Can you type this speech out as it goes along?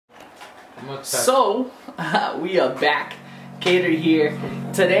So we are back. Keder here.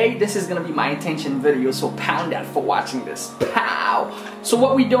 Today this is gonna be my intention video, so pound that for watching this. Pow! So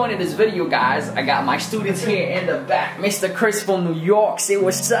what we doing in this video, guys, I got my students here in the back. Mr. Chris from New York, say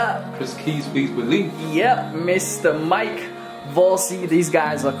what's up. Chris Keys speaks belief. Yep, Mr. Mike Volsi, these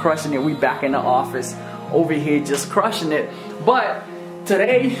guys are crushing it. We back in the office over here just crushing it. But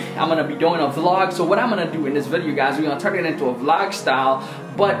today I'm gonna be doing a vlog. So what I'm gonna do in this video, guys, we're gonna turn it into a vlog style,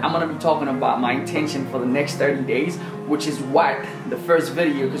 but I'm gonna be talking about my intention for the next 30 days, which is what the first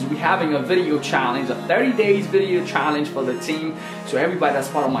video, because we're having a video challenge, a 30 days video challenge for the team. So everybody that's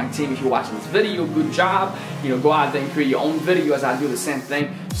part of my team, if you're watching this video, good job. You know, go out there and create your own video as I do the same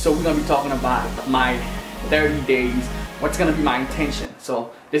thing. So we're gonna be talking about my 30 days, what's gonna be my intention.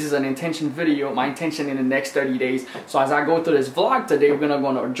 So this is an intention video, my intention in the next 30 days. So as I go through this vlog today, we're gonna go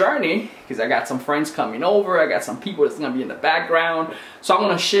on a journey, because I got some friends coming over, I got some people that's gonna be in the background. So I'm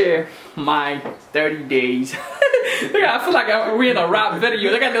gonna share my 30 days. Look at, I feel like we're in a rap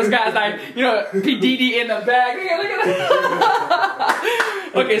video. Look at those guys, like, you know, P. Diddy in the back. Look at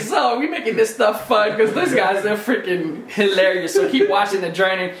that. Okay, so we making this stuff fun because those guys are freaking hilarious. So keep watching the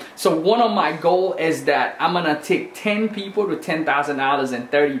journey. So one of my goals is that I'm gonna take 10 people to $10,000 in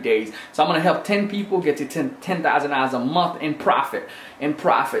 30 days. So I'm gonna help 10 people get to $10,000 a month in profit.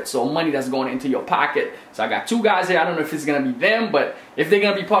 So money that's going into your pocket. So I got two guys here. I don't know if it's gonna be them, but if they're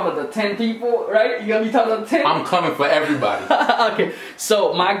gonna be part of the 10 people, right? You're gonna be part of the 10? I'm coming for everybody. Okay,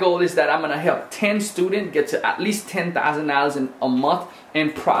 so my goal is that I'm gonna help 10 students get to at least $10,000 a month in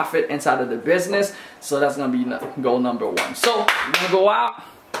profit inside of the business. So that's gonna be goal number one. So we're gonna go out.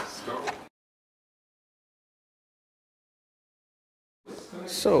 Let's go.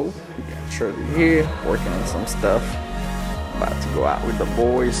 So we got Shirley here working on some stuff. About to go out with the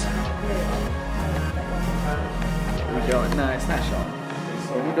boys. We're doing, no, it's not showing.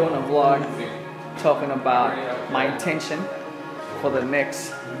 So we're doing a vlog talking about my intention for the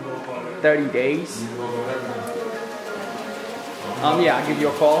next 30 days. Yeah, I'll give you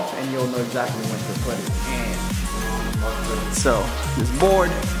a call and you'll know exactly when to put it in. So this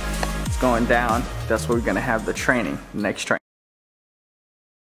board is going down. That's where we're gonna have the training, next training.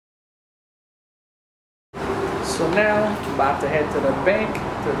 So now I'm about to head to the bank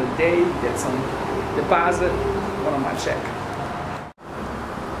to the day, get some deposit, one on my check.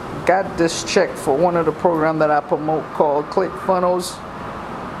 Got this check for one of the programs that I promote called ClickFunnels.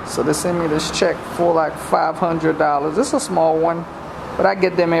 So they send me this check for like $500. It's a small one, but I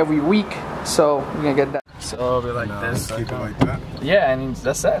get them every week, so we're gonna get that. So it'll be like this. Keep it like that. Yeah, and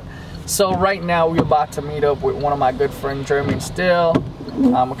that's it. So right now we're about to meet up with one of my good friends, Jeremy Still.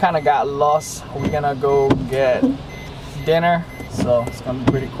 We kind of got lost. We're gonna go get dinner, so it's gonna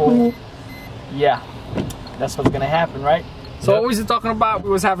be pretty cool. Yeah, that's what's gonna happen, right? So what was he talking about?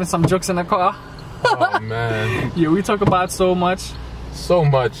 We was having some jokes in the car. Oh man. Yeah, we talk about so much. So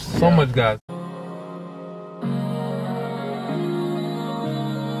much, guys.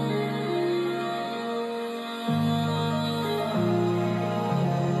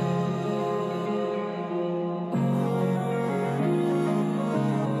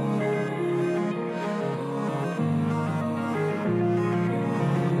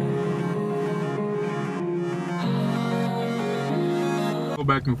 Go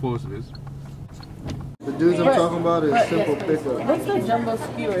back and forth with this. The dudes I'm talking about is simple pickup. What's the jumbo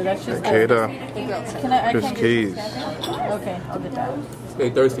skewer? That's just Keder. Can I Chris can't Keys. Okay, I'll get that. Stay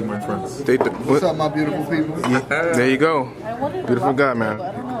thirsty, my friends. What's up, my beautiful people? There you go. I wanted Beautiful guy, I don't man.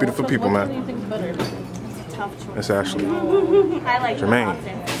 know. Beautiful people, What man. do you think's better? That's Ashley. I like Jermaine. the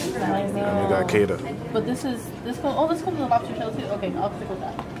And you got Keder. But this comes with a lobster shell too. Okay, I'll stick with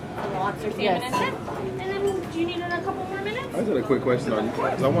that. lobster salmon Yes. instead. And then do you need a couple more minutes? I just had a quick question on you,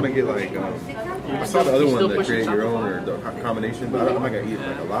 because I want to get like, I saw the other one that create your own or the combination, but I'm not going to eat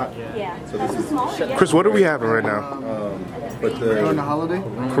like a lot. Yeah. So this is, Chris, what are we having right now? but During the holiday?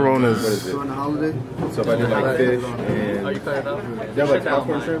 Coronas. During the holiday? So if I do like fish and, Oh, you cut it up? do you have like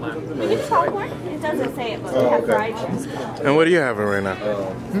popcorn shrimp or something? It's popcorn. It doesn't say it, but we Oh, have okay. fried shrimp. And what are you having right now?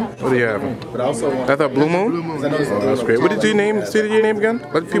 What are you having? But I also want, I thought Blue Moon? Blue Moon. I know it's Oh, that's great. What did your name? Say your name again?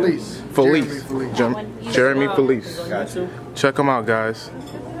 Let people. Felice. Jeremy Felice. Gotcha. Check them out, guys.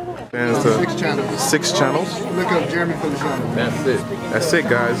 And it's 6 channels. 6 channels. Look up Jeremy Feliciano. That's it. That's it,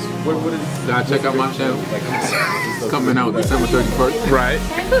 guys. What is Gotta check out my channel. It's coming out December 31st. Right.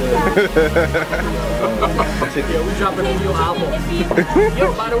 Yeah, we dropping a new album.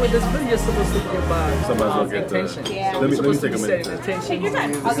 Yo, by the way, this video is supposed to be about Somebody's gonna get intention. Yeah. Let me Supposed to take be a setting minute. intention. Take your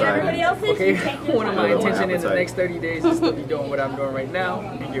time. I'll get everybody else's. Okay, You take your one of my time. intention in the next 30 days is to be doing what I'm doing right now.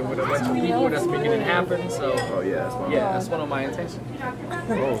 Be with a bunch of people that's making it happen. So Oh yeah, that's fine. yeah, that's one of my intentions.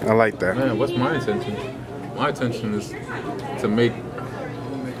 I like that. Man, what's my intention? My intention is to make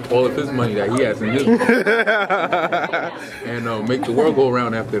all of his money that he has in his and make the world go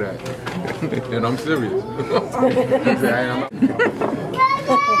around after that. And I'm serious. And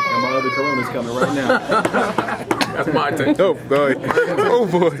my other Corona's coming right now. That's my intention. Oh boy. Oh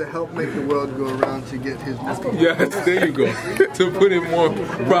boy. To help make the world go around to get his money. Yes, there you go. To put it more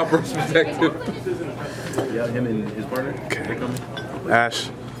proper perspective. Yeah, him and his partner. They're coming. Ash,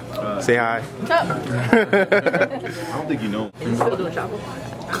 say hi. I don't think you know. You still doing Shopify?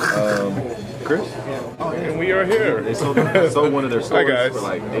 Chris? And we are here. They sold one of their Hi stores guys. for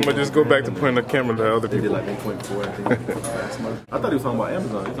like I'm gonna just go back to pointing the camera to other they did people. like 1.4, I think, last month. I thought he was talking about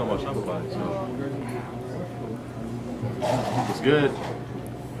Amazon. He was talking about Shopify. So. It's good.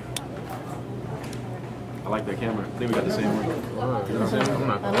 I like that camera. I think we got the same one. I'm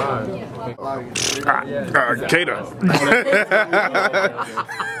not gonna lie. Keder.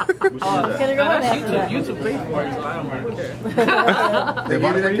 Keder, go ahead after that. YouTube pay for it, so I don't really care. They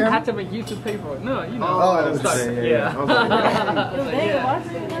gave you that I camera? have to make YouTube pay for it. No, you know. Oh, Yeah.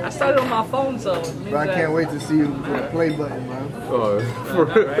 Yeah. I started on my phone, so. it means Bro, I that- can't wait to see you for the play button, bro.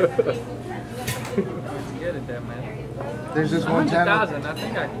 Get it there, man. There's just one channel. 100,000. I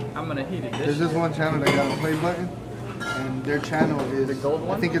think I'm gonna hit it. There's just one channel that got a play button, and their channel is. The gold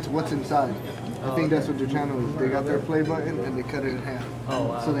one? I think it's what's inside. I think that's what their channel is. They got their play button and they cut it in half, Oh,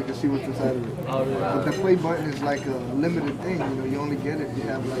 wow. so they can see what's inside of it. Oh, really? But the play button is like a limited thing. You know, you only get it. You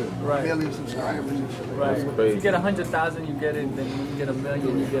have like Right. 1 million subscribers and shit. Right. That's If crazy. you get 100,000, you get it. Then when you get 1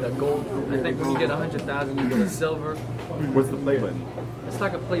 million, you get a gold. I think when you get 100,000, you get a silver. What's the play button? It's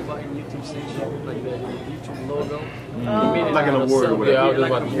like a play button YouTube station, like the YouTube logo. Like an award or whatever. Yeah, I was just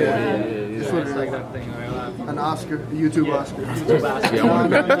like about to say. It's like that thing, right? An Oscar, a YouTube Oscar. Yeah, I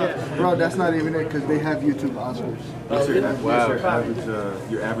wanna No, bro, that's not even it because they have YouTube Oscars. What's your Wow.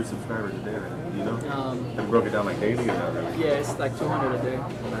 your average subscriber today? Right? You know? Um, They broke it down like daily or not really? yeah, it's like 200 a day.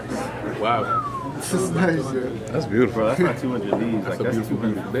 Wow. This is nice, bro. That's beautiful. Bro, that's not 200 leads. Like, a that's beautiful,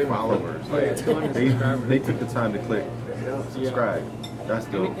 200 beautiful day, my followers. Like, they took the time to click subscribe. That's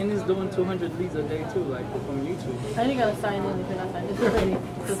dope. And it's doing 200 leads a day too, like from YouTube. And you gotta sign in if you're not signed in already.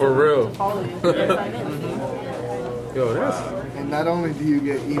 For real. To follow you. You gotta sign in. Yo, that's And not only do you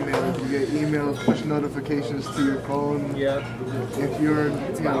get emails, push notifications to your phone. Yeah. If you're,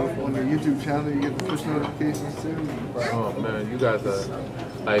 on your YouTube channel, you get the push notifications too. oh man, you guys are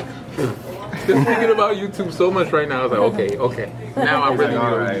like just thinking about YouTube so much right now. I was like, okay. Now I really need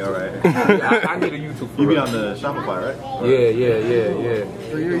All a right, YouTube. all right. I need a YouTube. For You be real. on the Shopify, right? Yeah.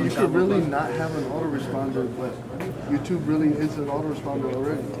 So you could really not have an autoresponder, but YouTube really is an autoresponder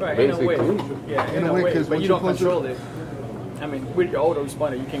already. Right, in a way. Basically. Yeah, In a way, 'cause but once you don't you post it- control it. I mean, with your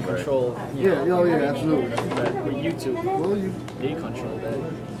autoresponder, you can control. You Yeah, know, absolutely. but with YouTube, Well, you you control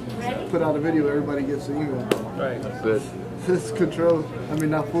that. put out a video, everybody gets the email. Right. That's it. This control, I mean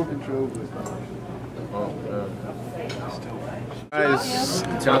not full control, but Oh man. Guys,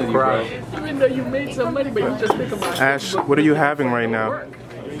 Telling you, bro. Even though you made some money, but you just think about Ash, what are you having right now?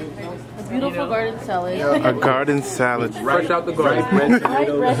 A beautiful garden salad. A garden salad. Fresh out the garden. Right,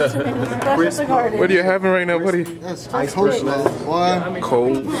 fresh from the garden. What are you having right now, buddy? that's coleslaw. Boy,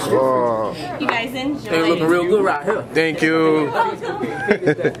 Coleslaw. You guys enjoy. They looking real good right here. Thank you.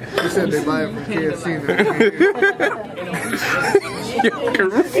 you said they buy it from KFC. They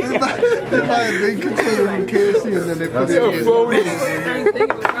buy a big container from KFC and then they put it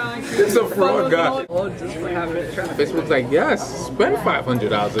in. It's a fraud guy. Oh, just for having it traffic. Facebook's like, yes, spend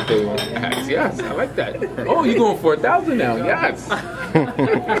 $500 a day on ads. Yes, I like that. Oh, you going for 1,000 now? Yes.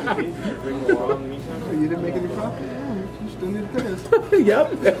 You didn't make any profit. You still need to pay us. Yep.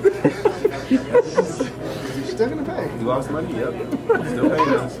 You're still gonna pay. You lost money? Yep. Still paying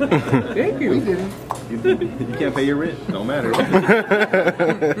us. Thank We you. didn't. You can't pay your rent. Don't matter. Yep,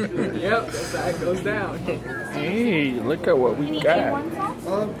 that's how it goes down. Hey, look at what we Any got. A1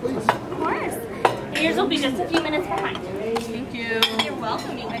 sauce? Please. Of course. Yours will be just a few minutes behind. Thank you. You're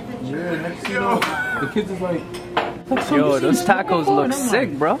welcome. You guys enjoy. Yeah, next thing you know. The kids is like, Yo, those tacos look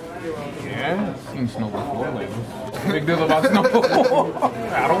sick, bro. yeah, seen snow before. Like, big deal about snow.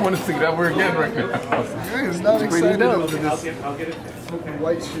 I don't want to see that word again right now. I'm not excited over this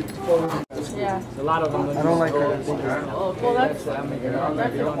white shit falling. Yeah. A lot of them. I don't like her. Oh, well, that's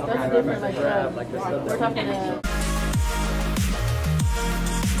different. Like, we're talking to.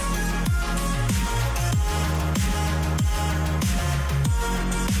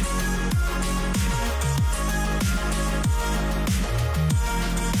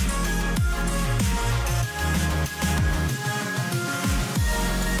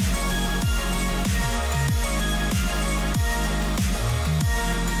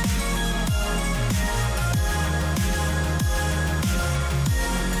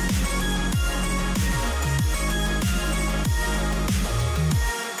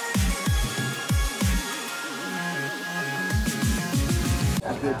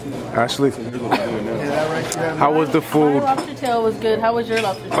 good too. Ashley, Yeah, that right there. how was the My food? lobster tail was good. How was your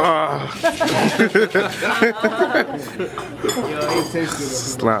lobster tail?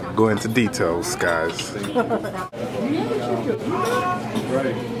 Let's not go into details, guys.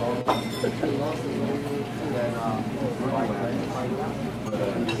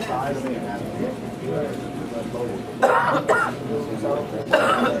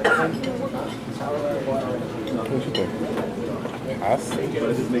 What you think? I see.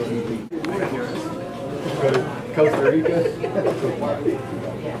 Costa Rica.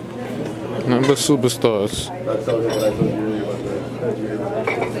 Number superstars. That's what I told you earlier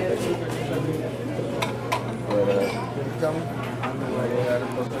about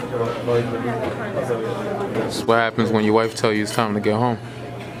That's what happens when your wife tells you it's time to get home.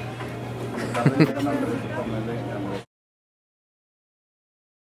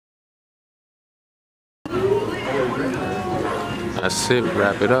 That's it.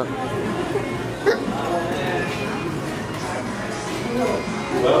 Wrap it up.